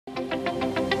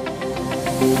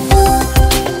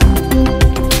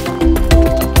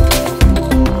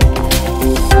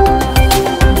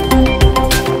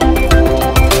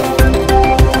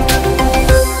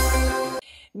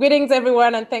Greetings,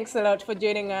 everyone, and thanks a lot for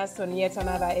joining us on yet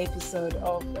another episode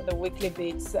of the Weekly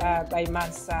Beats by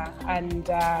Mansa. And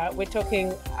we're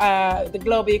talking the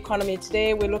global economy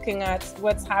today. We're looking at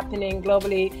what's happening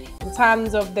globally in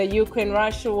terms of the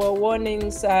Ukraine-Russia war,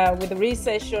 warnings with the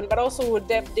recession, but also we'll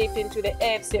delve deep into the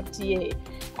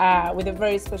AfCFTA with a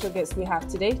very special guest we have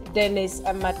today, Dennis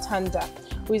Matanda,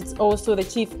 who is also the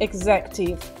Chief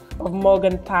Executive of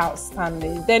Morgan Power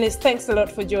Stanley. Dennis, thanks a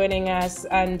lot for joining us,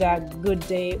 and good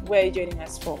day. Where are you joining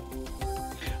us from?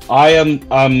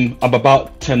 I'm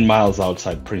about 10 miles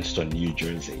outside Princeton, New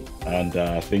Jersey, and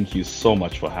thank you so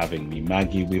much for having me,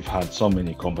 Maggie. We've had so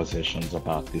many conversations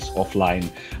about this offline.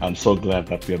 I'm so glad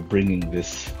that we're bringing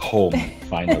this home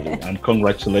finally, and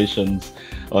congratulations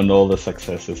on all the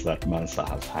successes that Mansa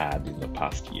has had in the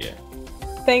past year.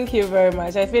 Thank you very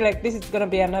much. I feel like this is going to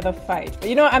be another fight.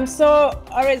 But I'm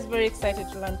always very excited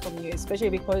to learn from you, especially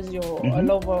because you're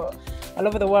all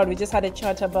over the world. We just had a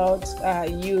chat about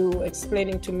you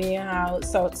explaining to me how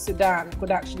South Sudan could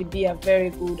actually be a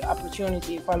very good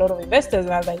opportunity for a lot of investors.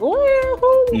 And I was like,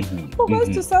 who goes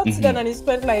to South Sudan? And you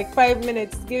spent like 5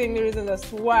 minutes giving me reasons as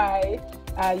to why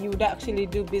you would actually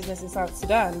do business in South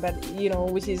Sudan. But,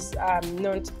 which is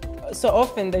not so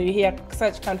often that you hear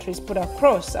such countries put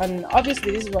across, and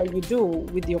obviously this is what you do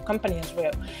with your company as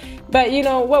well. But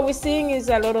what we're seeing is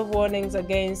a lot of warnings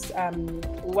against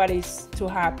what is to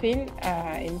happen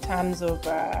in terms of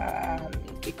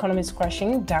economies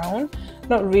crashing down.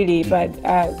 Not really, but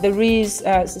there is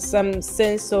some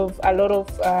sense of a lot of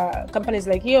companies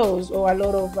like yours or a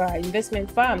lot of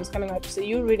investment firms coming out to say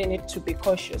you really need to be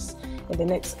cautious in the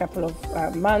next couple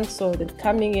of months or the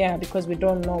coming year, because we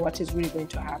don't know what is really going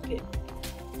to happen.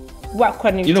 What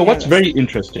can you tell what's us? very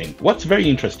interesting? What's very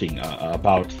interesting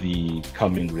about the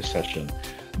coming recession?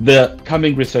 The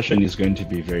coming recession is going to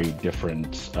be very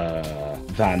different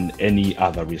than any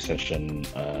other recession.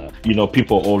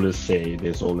 People always say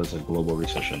there's always a global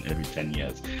recession every 10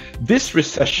 years. This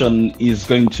recession is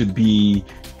going to be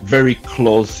very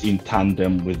close in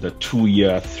tandem with the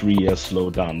 2-year, 3-year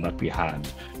slowdown that we had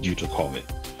due to COVID.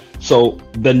 So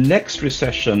the next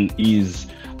recession is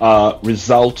a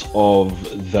result of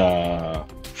the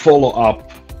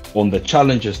follow-up on the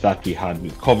challenges that we had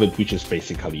with COVID, which is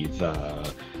basically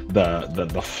the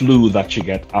flu that you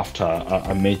get after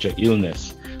a major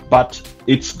illness. But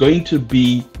it's going to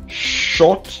be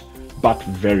short but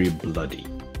very bloody.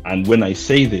 And when I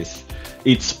say this,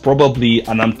 it's probably,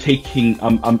 and I'm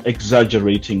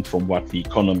exaggerating from what The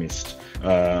Economist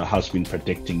has been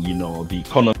predicting. The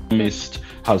Economist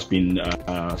has been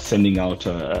sending out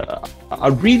a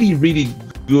really, really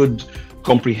good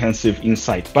comprehensive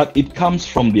insight, but it comes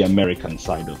from the American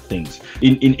side of things.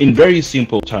 In very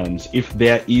simple terms, if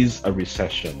there is a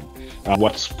recession,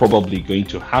 what's probably going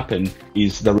to happen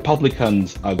is the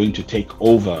Republicans are going to take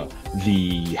over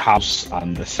the House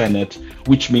and the Senate,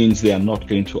 which means they are not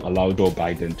going to allow Joe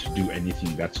Biden to do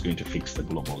anything that's going to fix the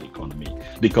global economy,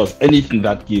 because anything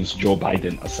that gives Joe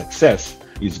Biden a success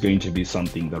is going to be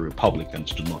something the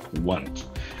Republicans do not want.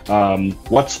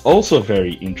 What's also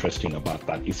very interesting about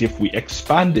that is if we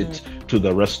expand it to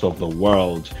the rest of the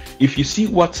world, if you see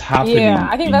what's happening in Europe.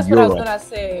 Yeah, I think that's what I was going to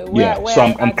say.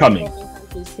 So I'm coming.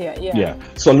 Here. Yeah.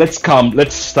 So let's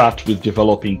start with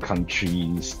developing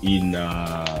countries in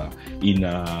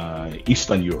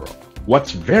Eastern Europe.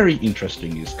 What's very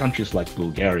interesting is countries like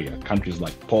Bulgaria, countries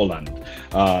like Poland,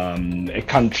 a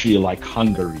country like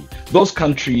Hungary, those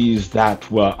countries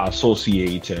that were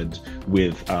associated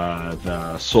with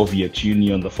the Soviet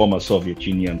Union, the former Soviet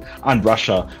Union, and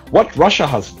Russia. What Russia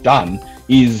has done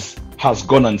is has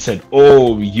gone and said,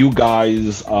 oh, you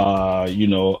guys are,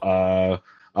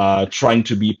 trying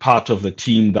to be part of the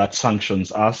team that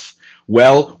sanctions us.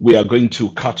 Well, we are going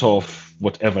to cut off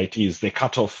whatever it is. They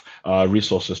cut off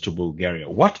resources to Bulgaria.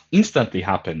 What instantly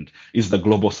happened is the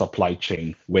global supply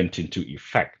chain went into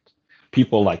effect.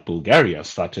 People like Bulgaria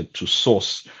started to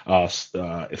source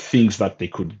things that they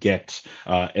could get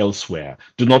elsewhere.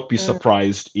 Do not be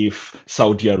surprised if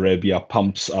Saudi Arabia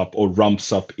pumps up or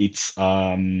ramps up its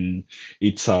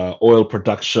oil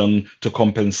production to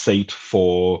compensate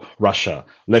for Russia.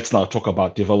 Let's now talk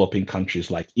about developing countries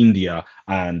like India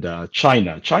and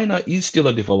China. China is still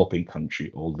a developing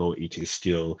country, although it is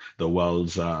still the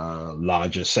world's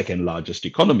second largest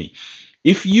economy.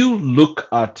 If you look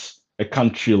at a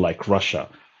country like Russia,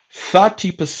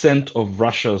 30% of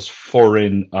Russia's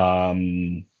foreign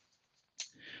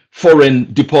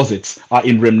deposits are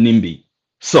in renminbi.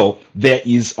 So there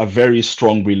is a very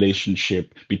strong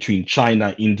relationship between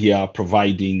China, India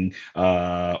providing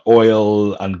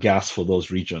oil and gas for those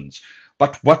regions.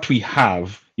 But what we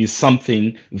have is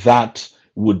something that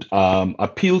would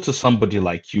appeal to somebody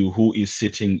like you who is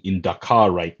sitting in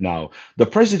Dakar right now. The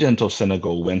president of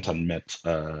Senegal went and met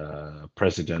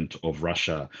president of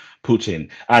Russia, Putin,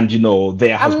 and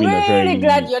there has I'm been a really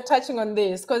glad very you're touching on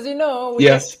this because we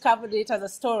yes, just covered it as a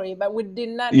story, but we did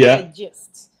not get a yeah.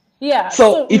 gist. Yeah.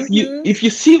 So So, if you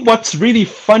see what's really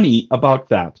funny about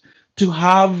that, to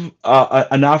have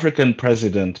an African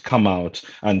president come out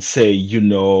and say,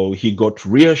 he got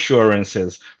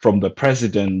reassurances from the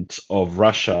president of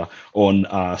Russia on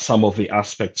some of the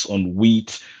aspects on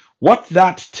wheat, what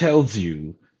that tells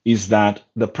you is that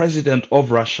the president of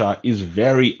Russia is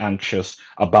very anxious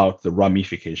about the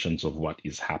ramifications of what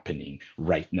is happening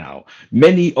right now.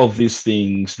 Many of these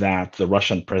things that the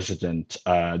Russian president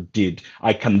did,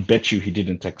 I can bet you he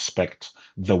didn't expect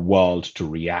the world to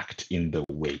react in the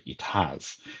way it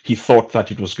has. He thought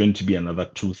that it was going to be another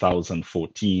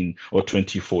 2014 or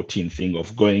 2014 thing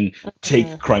of going,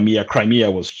 take Crimea. Crimea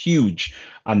was huge,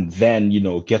 and then,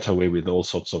 get away with all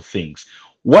sorts of things.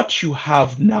 What you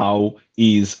have now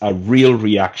is a real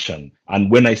reaction.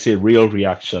 And when I say real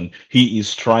reaction, he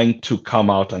is trying to come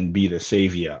out and be the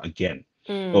savior again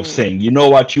of saying, you know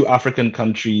what, you African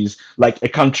countries, like a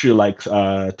country like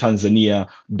Tanzania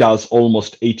does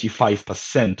almost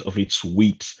 85% of its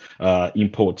wheat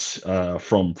imports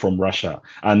from Russia.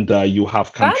 And you have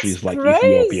that's countries like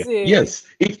Ethiopia. crazy. Yes,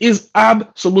 it is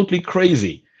absolutely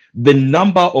crazy. The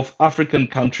number of African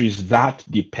countries that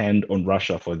depend on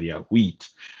Russia for their wheat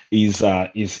is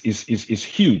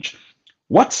huge.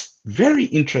 What's very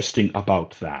interesting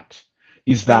about that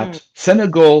is that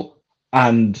Senegal,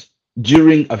 and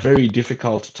during a very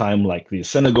difficult time like this,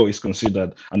 Senegal is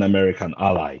considered an American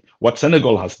ally. What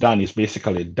Senegal has done is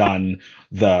basically done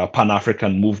the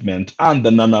Pan-African movement and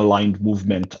the non-aligned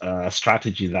movement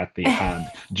strategy that they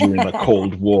had during the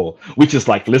Cold War, which is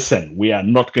like, listen, we are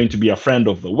not going to be a friend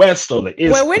of the West or the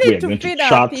Well, East. we We need are to going to feed our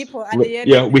chat. people at the end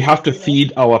Yeah, of the we have day, to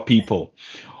feed our people.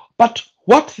 But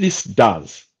what this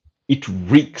does, it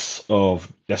reeks of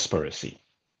desperation.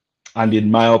 And in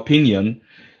my opinion,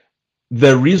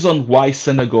 the reason why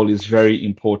Senegal is very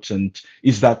important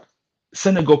is that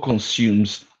Senegal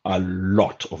consumes a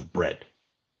lot of bread.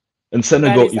 And That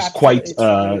Senegal is is quite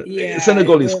absolutely true. Yeah.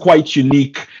 Senegal is quite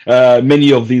unique.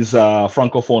 Many of these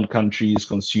francophone countries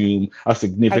consume a A lot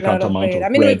significant of amount bread. I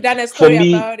of mean, we've bread. done a For story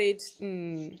me, about it.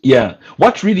 yeah,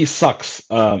 what really sucks,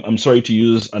 I'm sorry to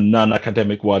use a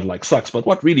non-academic word like sucks, but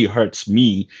what really hurts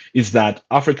me is that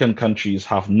African countries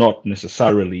have not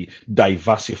necessarily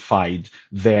diversified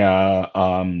their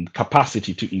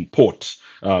capacity to import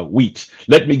wheat.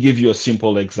 Let me give you a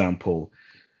simple example.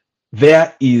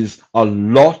 There is a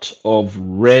lot of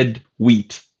red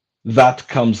wheat that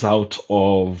comes out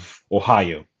of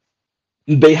Ohio.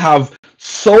 They have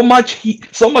so much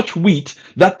wheat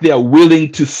that they are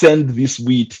willing to send this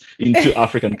wheat into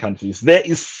African countries. There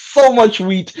is so much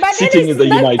wheat But sitting in the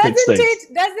United States.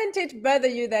 doesn't it bother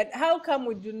you that how come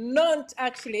we do not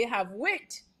actually have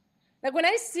wheat? Like when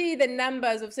I see the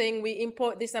numbers of saying we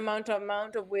import this amount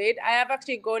of wheat, I have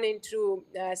actually gone into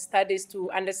studies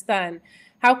to understand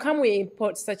how come we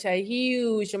import such a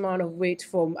huge amount of wheat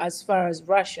from as far as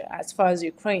Russia, as far as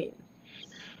Ukraine.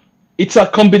 It's a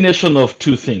combination of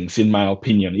two things, in my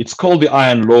opinion. It's called the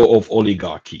iron law of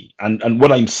oligarchy. And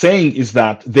what I'm saying is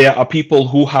that there are people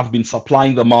who have been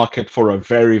supplying the market for a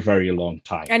very, very long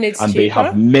time. And it's And they have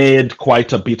cheaper. made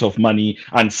quite a bit of money.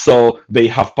 And so they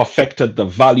have perfected the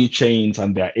value chains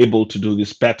and they're able to do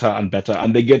this better and better.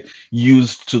 And they get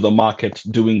used to the market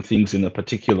doing things in a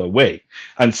particular way.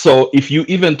 And so if you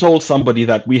even told somebody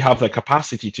that we have the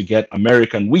capacity to get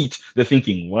American wheat, they're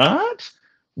thinking, what?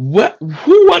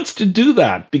 Who wants to do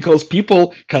that? Because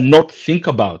people cannot think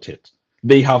about it.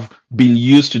 They have been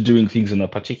used to doing things in a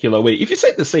particular way. If you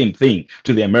say the same thing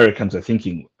to the Americans, they're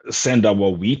thinking, send our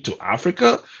wheat to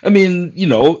Africa. I mean,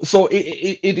 so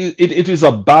it is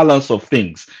a balance of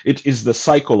things. It is the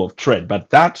cycle of trade, but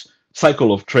that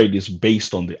cycle of trade is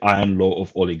based on the iron law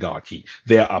of oligarchy.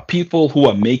 There are people who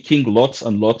are making lots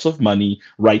and lots of money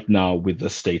right now with the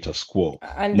status quo.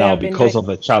 And they Now, have been because of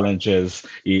the challenges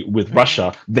with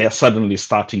Russia, they're suddenly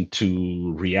starting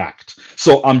to react.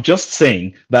 So I'm just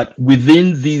saying that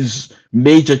within these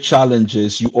major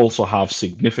challenges, you also have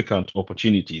significant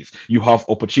opportunities. You have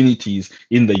opportunities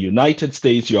in the United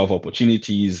States, you have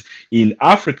opportunities in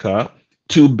Africa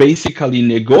to basically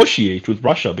negotiate with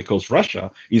Russia because Russia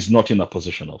is not in a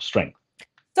position of strength.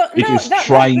 So It now is that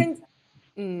trying.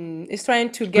 brings is trying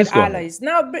to get Please go ahead. allies.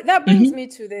 Now that brings me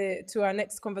to our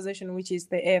next conversation, which is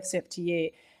the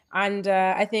AfCFTA. And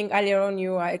I think earlier on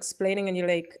you are explaining, and you're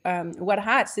like, what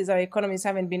hurts is our economies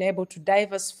haven't been able to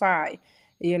diversify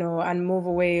and move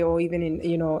away, or even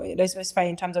in, let's specify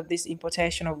in terms of this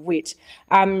importation of wheat.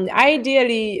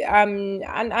 Ideally, and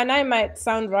I might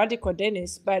sound radical,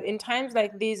 Dennis, but in times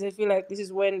like these, I feel like this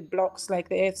is when blocks like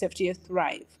the AfCFTA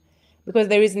thrive, because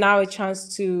there is now a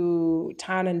chance to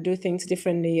turn and do things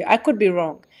differently. I could be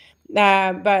wrong.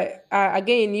 But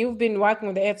again, you've been working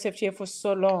with the AfCFTA for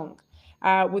so long.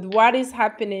 With what is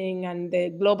happening and the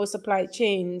global supply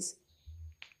chains,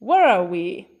 where are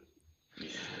we?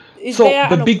 Is So there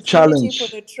the an big opportunity for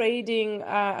challenge. the trading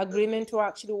agreement to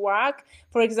actually work?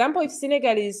 For example, if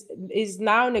Senegal is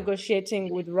now negotiating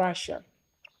with Russia,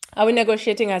 are we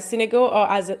negotiating as Senegal or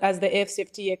as the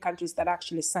AfCFTA countries that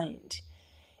actually signed?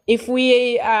 If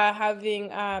we are having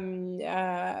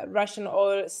Russian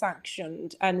oil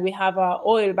sanctioned, and we have our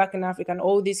oil back in Africa, and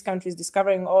all these countries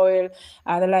discovering oil,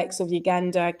 the likes of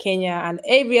Uganda, Kenya, and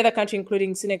every other country,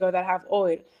 including Senegal, that have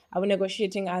oil, are we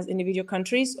negotiating as individual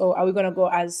countries, or are we going to go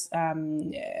as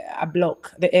a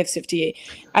bloc, the AfCFTA?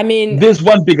 I mean, There's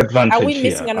one big are we advantage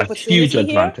missing here, an a huge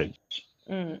opportunity here?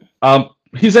 advantage.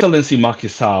 His Excellency Macky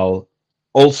Sall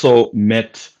also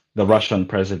met the Russian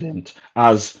president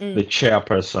as the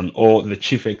chairperson or the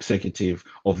chief executive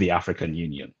of the African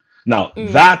Union. Now,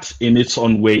 that in its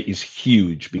own way is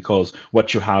huge, because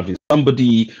what you have is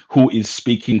somebody who is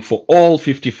speaking for all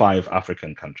 55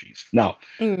 African countries. Now,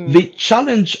 the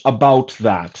challenge about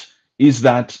that is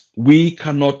that we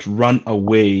cannot run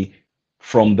away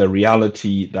from the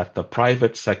reality that the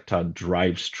private sector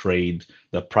drives trade,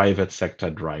 the private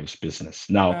sector drives business.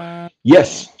 Now,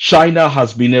 yes, China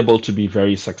has been able to be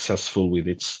very successful with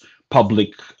its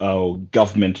public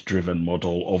government driven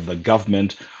model of the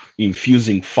government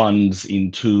infusing funds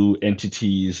into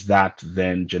entities that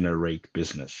then generate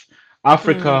business.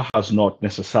 Africa has not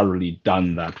necessarily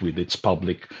done that with its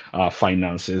public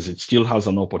finances. It still has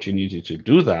an opportunity to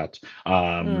do that,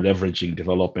 leveraging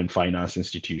development finance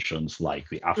institutions like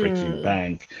the African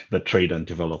Bank, the Trade and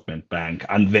Development Bank,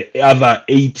 and the other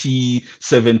 80,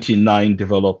 79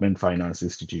 development finance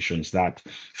institutions that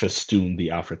festoon the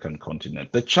African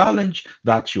continent. The challenge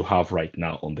that you have right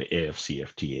now on the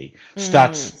AfCFTA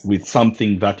starts with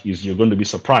something that is, you're going to be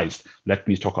surprised. Let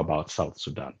me talk about South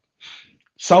Sudan.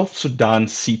 South Sudan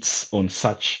sits on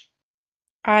such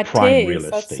prime real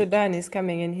South estate. Sudan is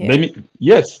coming in here.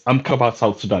 Yes, I'm talking about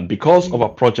South Sudan because of a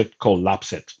project called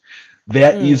LAPSET.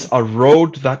 There is a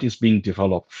road that is being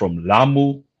developed from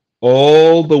Lamu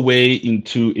all the way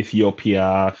into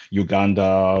Ethiopia,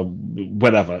 Uganda,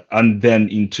 whatever, and then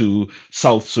into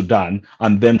South Sudan.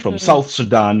 And then from South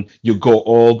Sudan, you go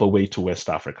all the way to West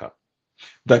Africa.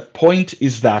 The point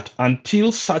is that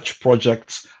until such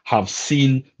projects have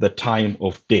seen the time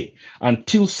of day,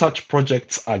 until such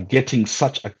projects are getting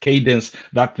such a cadence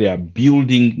that they are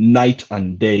building night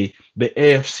and day, the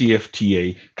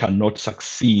AfCFTA cannot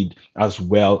succeed as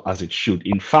well as it should.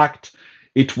 In fact,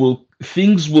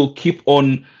 things will keep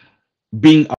on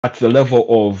being at the level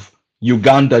of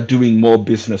Uganda doing more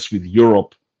business with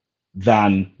Europe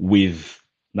than with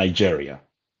Nigeria.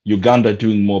 Uganda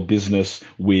doing more business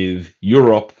with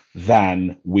Europe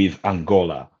than with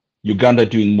Angola. Uganda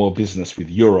doing more business with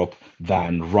Europe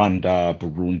than Rwanda,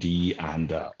 Burundi,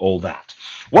 and all that.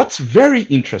 What's very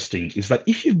interesting is that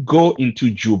if you go into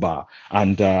Juba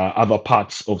and other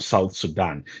parts of South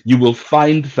Sudan, you will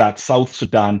find that South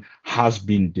Sudan has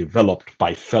been developed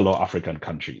by fellow African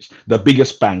countries. The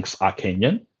biggest banks are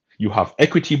Kenyan. You have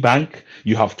Equity Bank,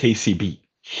 you have KCB.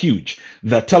 Huge.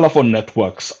 The telephone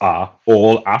networks are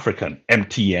all African.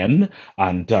 MTN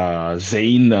and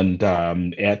Zain and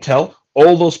Airtel,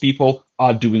 all those people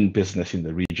are doing business in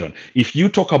the region. If you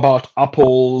talk about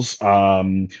apples,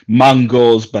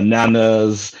 mangoes,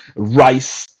 bananas,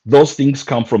 rice, those things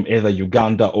come from either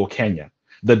Uganda or Kenya.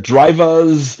 The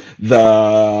drivers,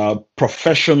 the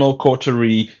professional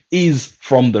coterie is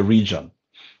from the region.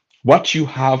 What you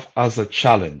have as a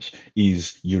challenge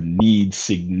is you need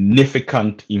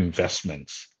significant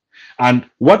investments. And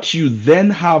what you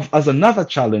then have as another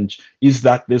challenge is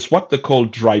that there's what they call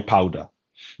dry powder.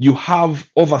 You have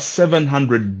over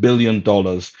 $700 billion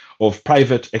of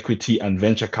private equity and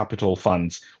venture capital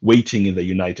funds waiting in the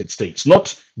United States,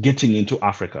 not getting into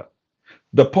Africa.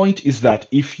 The point is that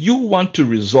if you want to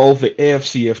resolve the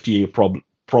AfCFTA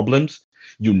problems,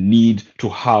 you need to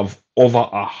have over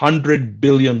 $100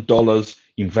 billion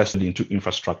invested into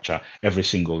infrastructure every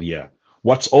single year.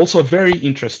 What's also very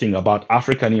interesting about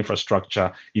African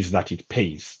infrastructure is that it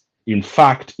pays. In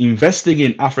fact, investing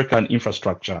in African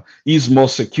infrastructure is more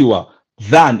secure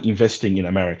than investing in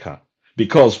America,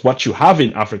 because what you have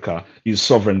in Africa is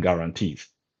sovereign guarantees.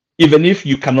 Even if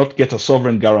you cannot get a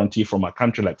sovereign guarantee from a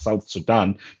country like South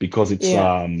Sudan because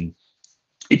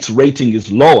its rating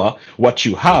is lower. What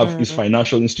you have is Mm.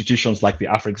 financial institutions like the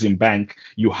Afrexim Bank,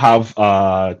 you have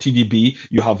TDB,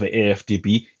 you have the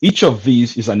AFDB. Each of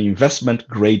these is an investment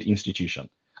grade institution.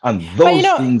 And But you those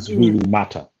know, things really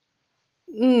matter.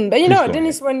 but you Please know, go ahead.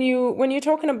 Dennis, when you're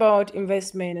talking about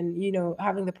investment and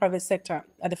having the private sector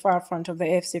at the forefront of the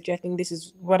AfCFTA, I think this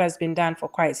is what has been done for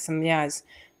quite some years.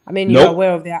 I mean, you're Nope,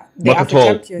 aware of the not at Afro all.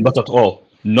 Not champions. at all.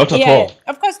 Not at Yeah, all.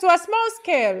 of course, to a small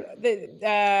scale,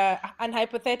 and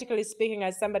hypothetically speaking,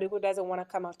 as somebody who doesn't want to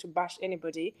come out to bash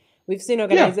anybody, we've seen Yeah.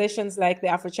 organizations like the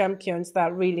Afro Champions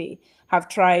that really have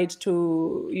tried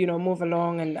to, move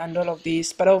along and all of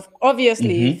this. But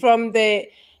obviously, Hmm. from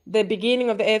the beginning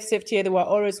of the AfCFTA, there were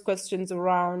always questions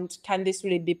around, can this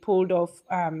really be pulled off?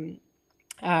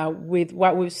 With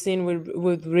what we've seen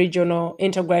with regional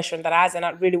integration that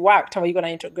hasn't really worked. How are you going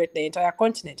to integrate the entire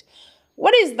continent?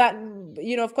 What is that?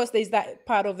 Of course, there's that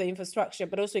part of the infrastructure,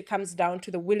 but also it comes down to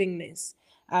the willingness.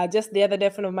 Just the other day,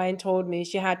 a friend of mine told me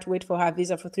she had to wait for her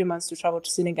visa for 3 months to travel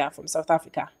to Senegal from South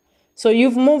Africa. So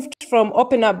you've moved from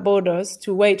open up borders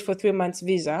to wait for 3 months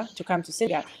visa to come to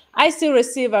Senegal. I still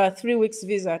receive a 3 weeks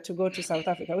visa to go to South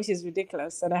Africa, which is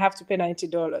ridiculous, and I have to pay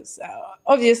 $90.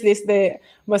 Obviously, it's the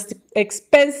most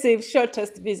expensive,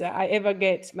 shortest visa I ever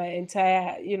get my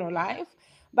entire life,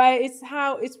 but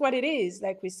it's what it is,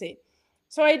 like we say.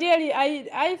 So ideally,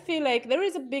 I feel like there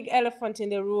is a big elephant in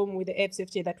the room with the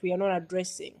AfCFTA that we are not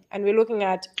addressing, and we're looking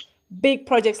at big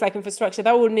projects like infrastructure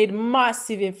that will need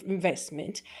massive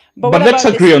investment. But what But let's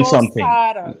about the agree on small something.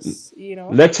 starters?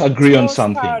 Let's agree on Small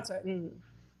something. starter.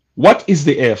 What is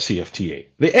the AfCFTA?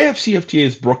 The AfCFTA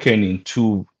is broken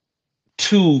into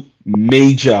two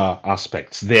major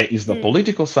aspects. There is the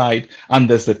political side and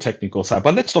there's the technical side.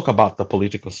 But let's talk about the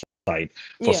political side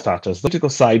for Yeah. starters. The political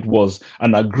side was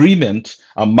an agreement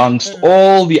amongst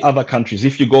all the other countries.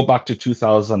 If you go back to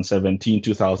 2017,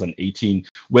 2018,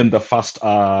 when the first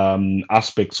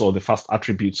aspects or the first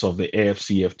attributes of the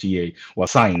AfCFTA were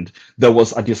signed, there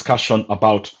was a discussion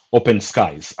about open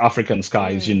skies, African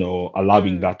skies,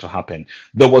 allowing that to happen.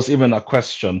 There was even a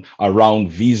question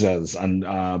around visas and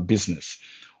business.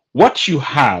 What you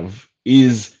have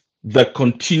is the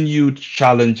continued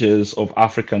challenges of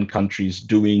African countries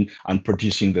doing and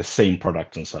producing the same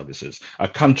products and services. A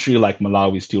country like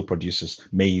Malawi still produces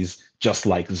maize, just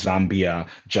like Zambia,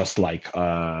 just like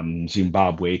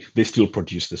Zimbabwe, they still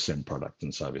produce the same products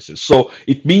and services. So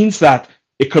it means that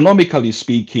economically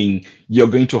speaking, you're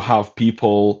going to have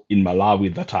people in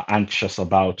Malawi that are anxious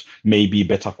about maybe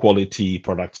better quality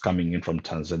products coming in from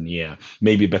Tanzania,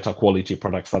 maybe better quality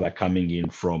products that are coming in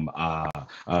from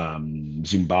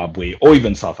Zimbabwe or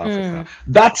even South Africa.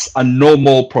 That's a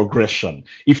normal progression.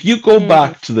 If you go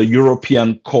back to the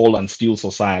European Coal and Steel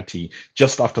Society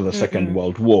just after the Second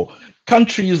World War,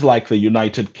 countries like the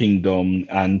United Kingdom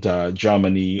and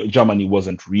Germany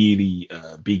wasn't really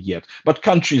big yet, but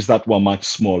countries that were much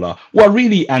smaller were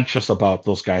really anxious about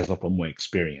those guys that were more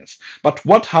experienced. But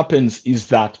what happens is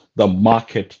that the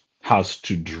market has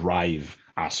to drive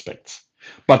aspects.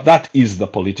 But that is the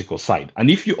political side. And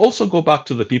if you also go back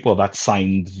to the people that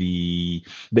signed the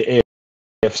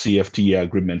AfCFTA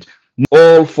agreement,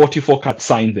 all 44 countries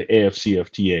signed the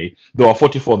AfCFTA. There were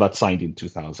 44 that signed in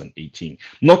 2018.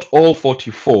 Not all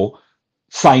 44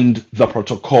 signed the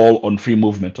protocol on free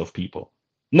movement of people.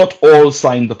 Not all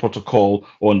signed the protocol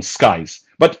on skies.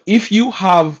 But if you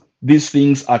have these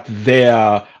things at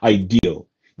their ideal,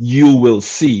 you will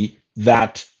see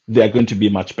that they're going to be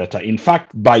much better. In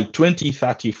fact, by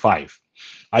 2035,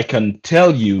 I can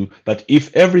tell you that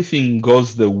if everything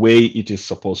goes the way it is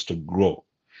supposed to grow,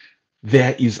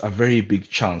 there is a very big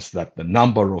chance that the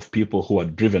number of people who are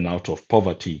driven out of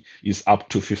poverty is up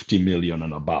to 50 million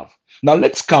and above. Now,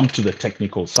 let's come to the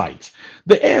technical sides.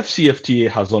 The AfCFTA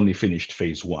has only finished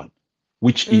phase one,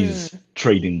 which is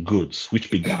trading goods,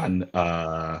 which began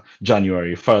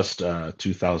January 1st,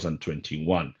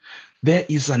 2021. There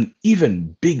is an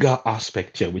even bigger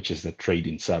aspect here, which is the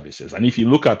trading services. And if you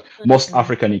look at most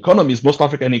African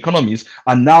economies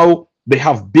are now, they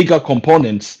have bigger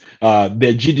components.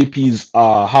 Their GDPs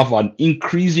have an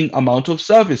increasing amount of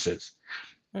services.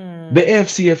 The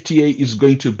AfCFTA is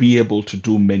going to be able to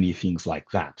do many things like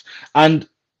that. And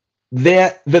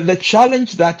the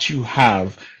challenge that you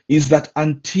have is that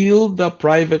until the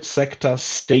private sector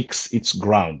stakes its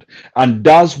ground and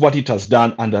does what it has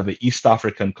done under the East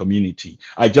African Community.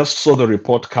 I just saw the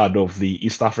report card of the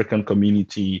East African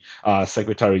Community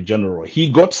Secretary General. He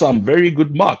got some very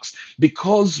good marks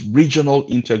because regional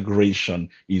integration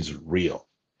is real.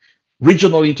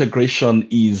 Regional integration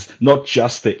is not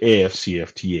just the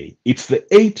AfCFTA. It's the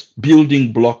 8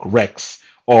 building block recs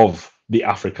of the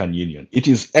African Union. It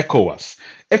is ECOWAS.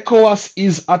 ECOWAS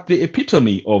is at the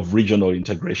epitome of regional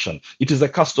integration. It is a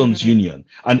customs union.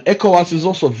 And ECOWAS is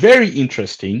also very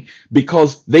interesting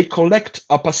because they collect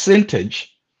a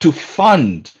percentage to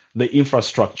fund the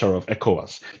infrastructure of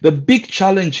ECOWAS. The big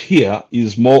challenge here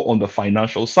is more on the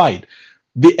financial side.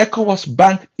 The ECOWAS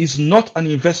Bank is not an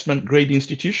investment grade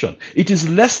institution. It is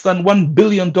less than $1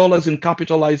 billion in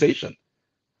capitalization.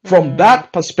 From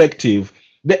that perspective,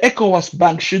 the ECOWAS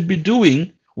Bank should be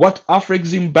doing what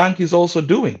Afrexim Bank is also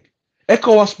doing.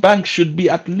 ECOWAS Bank should be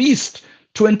at least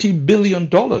 $20 billion.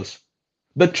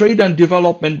 The Trade and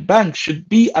Development Bank should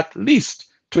be at least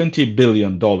 $20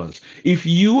 billion. If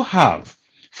you have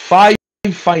 5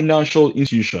 financial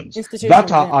institutions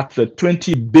that are at the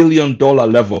 $20 billion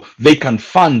level, they can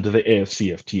fund the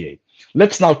AfCFTA.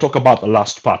 Let's now talk about the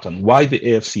last part and why the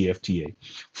AfCFTA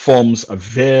forms a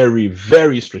very,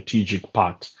 very strategic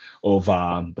part of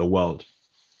the world.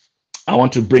 I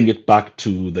want to bring it back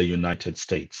to the United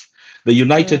States. The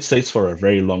United States for a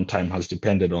very long time has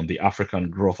depended on the African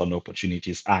Growth and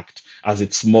Opportunities Act as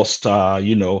its most,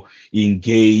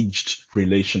 engaged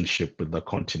relationship with the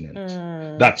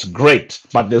continent. That's great,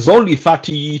 but there's only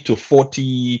 30 to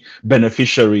 40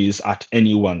 beneficiaries at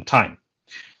any one time.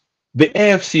 The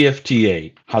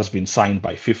AfCFTA has been signed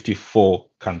by 54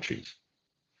 countries.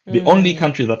 The only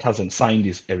country that hasn't signed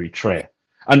is Eritrea.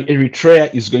 And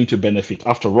Eritrea is going to benefit.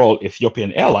 After all,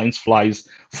 Ethiopian Airlines flies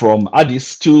from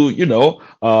Addis to,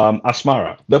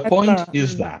 Asmara. The point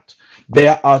is that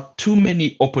there are too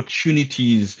many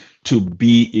opportunities to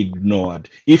be ignored.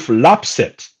 If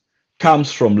Lapset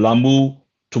comes from Lamu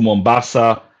to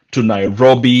Mombasa to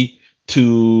Nairobi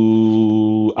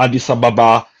to Addis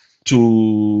Ababa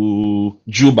to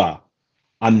Juba,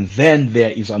 and then there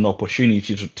is an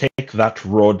opportunity to take that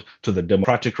road to the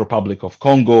Democratic Republic of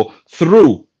Congo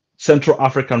through Central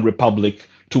African Republic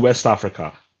to West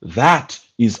Africa. That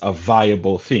is a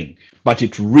viable thing, but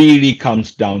it really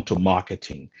comes down to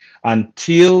marketing.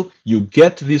 Until you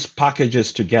get these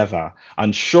packages together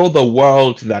and show the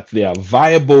world that there are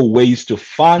viable ways to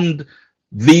fund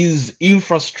these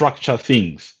infrastructure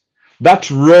things, that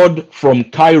road from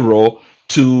Cairo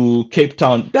to Cape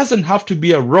Town doesn't have to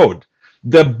be a road.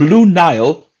 The Blue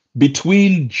Nile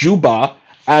between Juba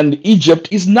and Egypt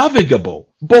is navigable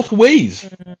both ways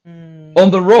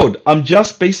on the road. I'm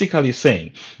just basically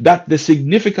saying that the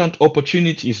significant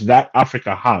opportunities that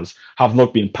Africa has have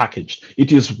not been packaged.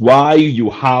 It is why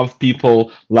you have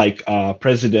people like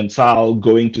President Sall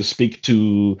going to speak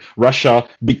to Russia,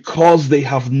 because they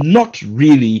have not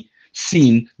really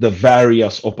seen the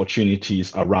various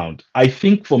opportunities around. I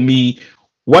think for me,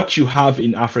 what you have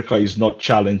in Africa is not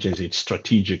challenges, it's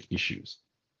strategic issues.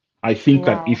 I think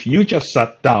that if you just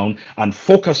sat down and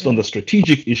focused on the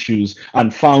strategic issues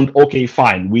and found, okay,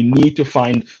 fine, we need to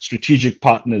find strategic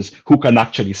partners who can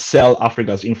actually sell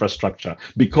Africa's infrastructure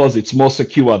because it's more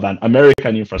secure than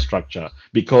American infrastructure,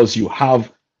 because you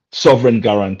have sovereign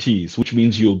guarantees, which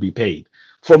means you'll be paid.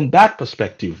 From that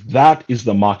perspective, that is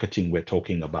the marketing we're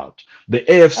talking about. The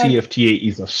AfCFTA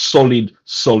is a solid,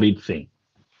 solid thing.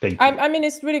 Thank you. I mean,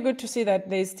 it's really good to see that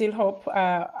there's still hope.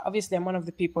 Obviously, I'm one of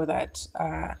the people that,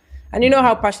 and you know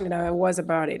how passionate I was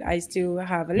about it. I still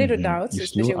have a little doubts,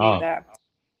 especially with that.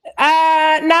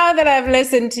 Now that I've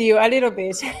listened to you a little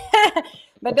bit,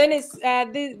 but then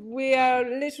we are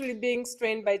literally being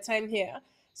strained by time here.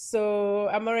 So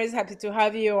I'm always happy to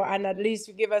have you, and at least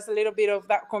you give us a little bit of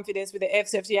that confidence with the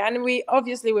AfCFTA. And we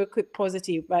obviously will keep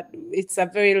positive, but it's a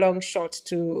very long shot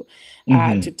to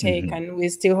take, and we're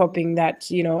still hoping that,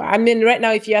 I mean, right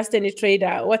now, if you ask any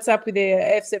trader what's up with the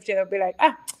AfCFTA, they'll be like,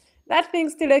 that thing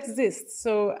still exists.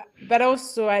 So, but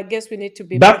also, I guess we need to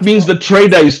be. That means the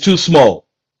trader is too small.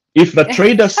 If the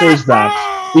trader says that,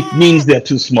 it means they're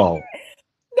too small.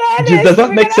 Does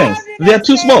that make sense? They're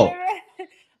too small.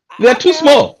 They're too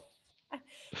small.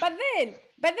 But then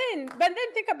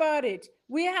think about it.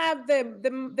 We have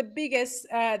the biggest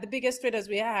traders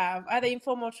we have are the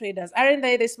informal traders. Aren't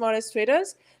they the smallest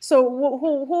traders? So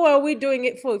who are we doing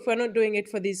it for if we're not doing it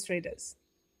for these traders?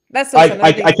 That's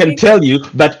I can tell you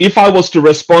that if I was to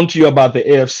respond to you about the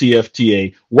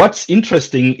AfCFTA, what's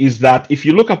interesting is that if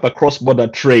you look at the cross-border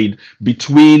trade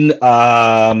between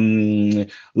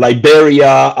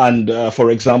Liberia and,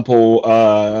 for example,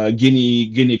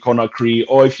 Guinea-Conakry,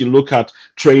 or if you look at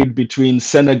trade between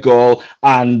Senegal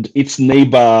and its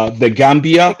neighbor, the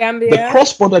Gambia, the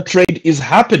cross-border trade is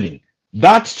happening.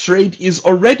 That trade is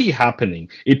already happening.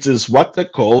 It is what they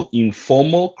call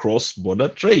informal cross-border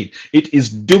trade. It is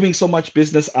doing so much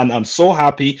business, and I'm so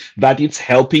happy that it's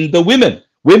helping the women.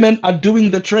 Women are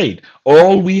doing the trade.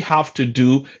 All we have to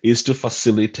do is to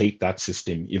facilitate that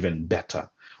system even better.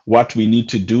 What we need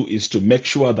to do is to make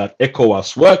sure that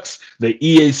ECOWAS works, the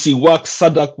EAC works,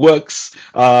 SADC works,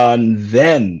 and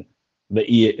then the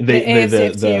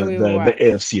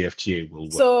AfCFTA will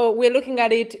work. So we're looking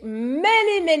at it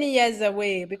many years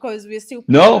away because we're still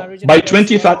no by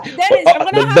 2030.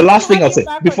 The last thing I'll say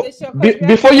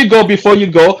before you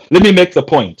go, let me make the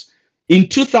point. In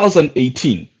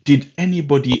 2018, did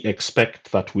anybody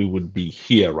expect that we would be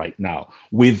here right now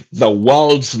with the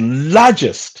world's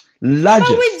largest? But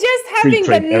we're just having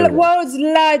the world's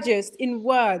largest in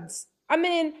words. I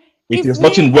mean, it is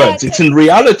not in words, it's in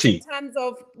reality. In terms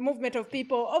of movement of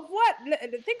people, of what?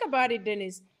 Think about it,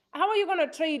 Dennis. How are you going to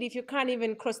trade if you can't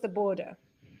even cross the border?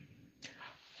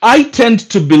 I tend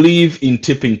to believe in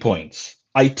tipping points.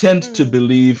 I tend to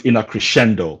believe in a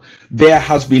crescendo. There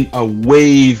has been a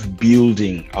wave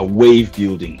building,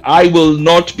 I will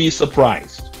not be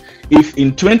surprised if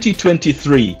in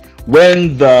 2023,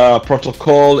 when the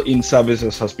protocol in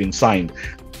services has been signed,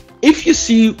 if you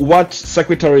see what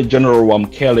Secretary General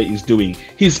Wamkele is doing,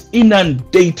 he's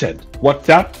inundated. What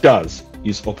that does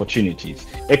is opportunities.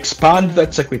 Expand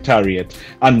that secretariat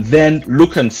and then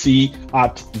look and see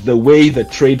at the way the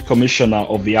Trade Commissioner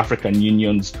of the African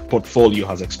Union's portfolio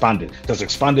has expanded. It has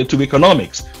expanded to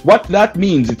economics. What that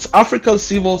means, it's Africa's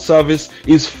civil service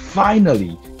is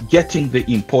finally getting the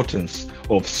importance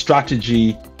of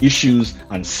strategy, issues,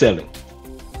 and selling.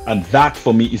 And that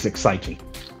for me is exciting.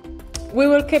 We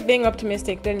will keep being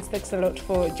optimistic. Dennis, thanks a lot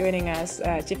for joining us,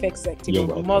 Chief Executive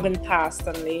of Morgan Power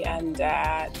Stanley. And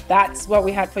that's what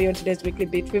we had for you on today's Weekly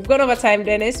Beat. We've gone over time,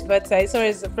 Dennis, but it's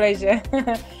always a pleasure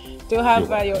to have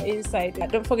your insight.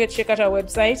 Don't forget to check out our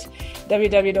website,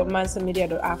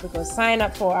 www.mansonmedia.africa. Sign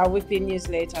up for our weekly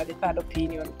newsletter, The Third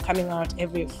Opinion, coming out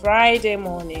every Friday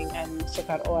morning. And check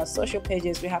out all our social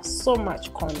pages. We have so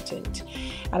much content.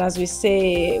 And as we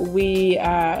say, we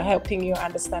are helping you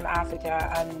understand Africa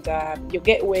and your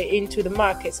gateway into the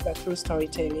markets but through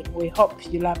storytelling. We hope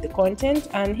you love the content.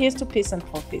 And here's to peace and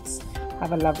profits.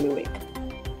 Have a lovely week.